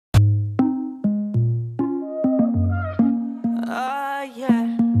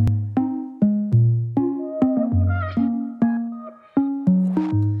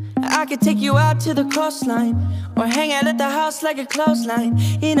could take you out to the coastline, or hang out at the house like a clothesline.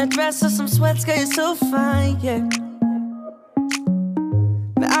 In a dress or some sweats, girl, you're so fine, yeah.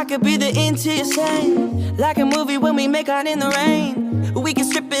 But I could be the end to your saying, like a movie when we make out in the rain. We can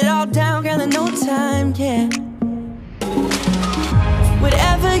strip it all down, girl, in no time, yeah.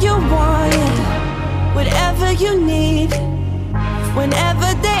 Whatever you want, yeah. Whatever you need. Whenever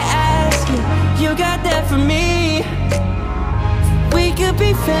they ask you, you got that for me. We could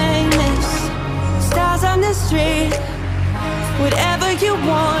be famous, stars on the street. Whatever you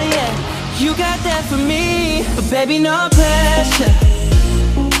want, yeah, you got that for me. But baby, no pressure.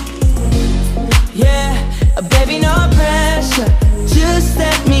 Yeah, baby, no pressure. Just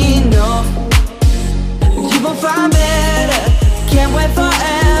let me know. You gon' find better, can't wait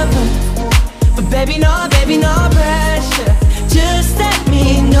forever. But baby, no pressure. Just let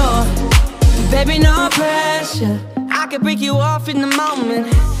me know. Baby, no pressure. I can break you off in the moment,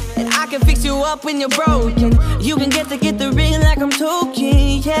 and I can fix you up when you're broken. You can get the ring like I'm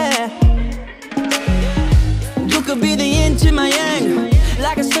talking, yeah. You could be the yin to my yang.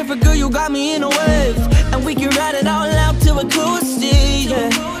 Like a surfer, girl, you got me in a wave, and we can ride it all out to acoustic,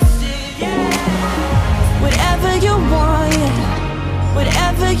 yeah. Whatever you want, yeah.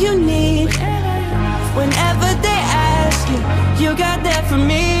 Whatever you need. Whenever they ask you, you got that for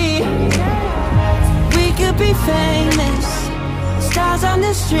me. We could be famous, stars on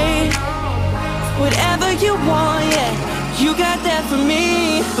the street. Whatever you want, yeah, you got that for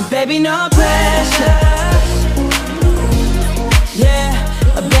me. But baby, no pressure. Yeah,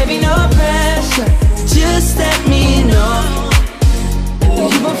 baby, no pressure. Just let me know.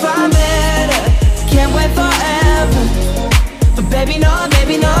 You gon' find better, can't wait forever. But baby, no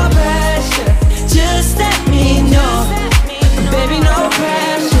pressure. Just let me know. But baby, no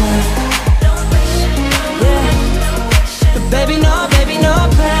pressure. Yeah. But baby, no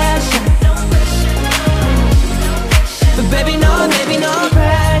pressure. But baby, no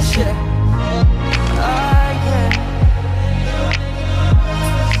pressure. Oh, yeah.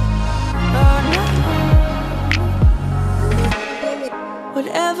 Oh, no.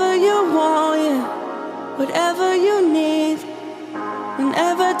 Whatever you want, yeah. Whatever you need.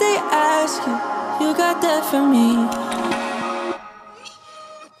 Whenever they ask you, you got that for me.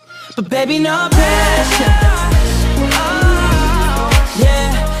 But baby, no pressure. Oh, yeah,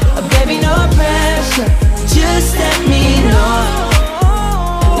 baby, no pressure. Just let me know.